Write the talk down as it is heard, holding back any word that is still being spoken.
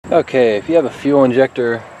Okay, if you have a fuel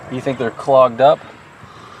injector, you think they're clogged up.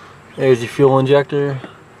 There's your fuel injector.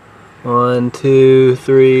 1, 2,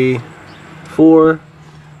 3, 4.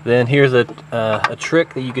 Then here's a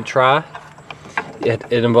trick that you could try.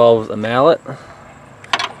 It involves a mallet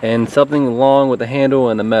and something along with the handle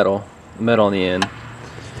and the metal on the end.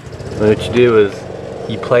 And what you do is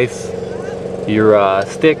you place your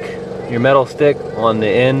your metal stick on the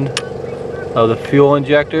end of the fuel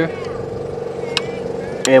injector.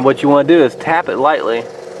 And what you want to do is tap it lightly,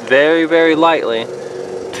 very, very lightly,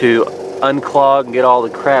 to unclog and get all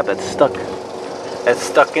the crap that's stuck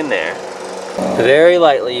in there. Very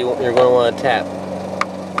lightly, you're going to want to tap.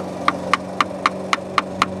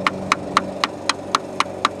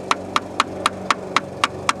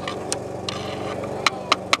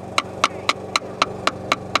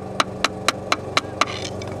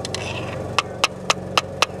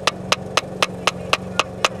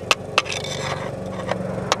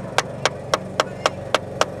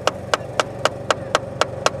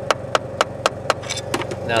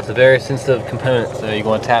 Now it's a very sensitive component, so you're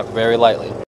going to tap very lightly.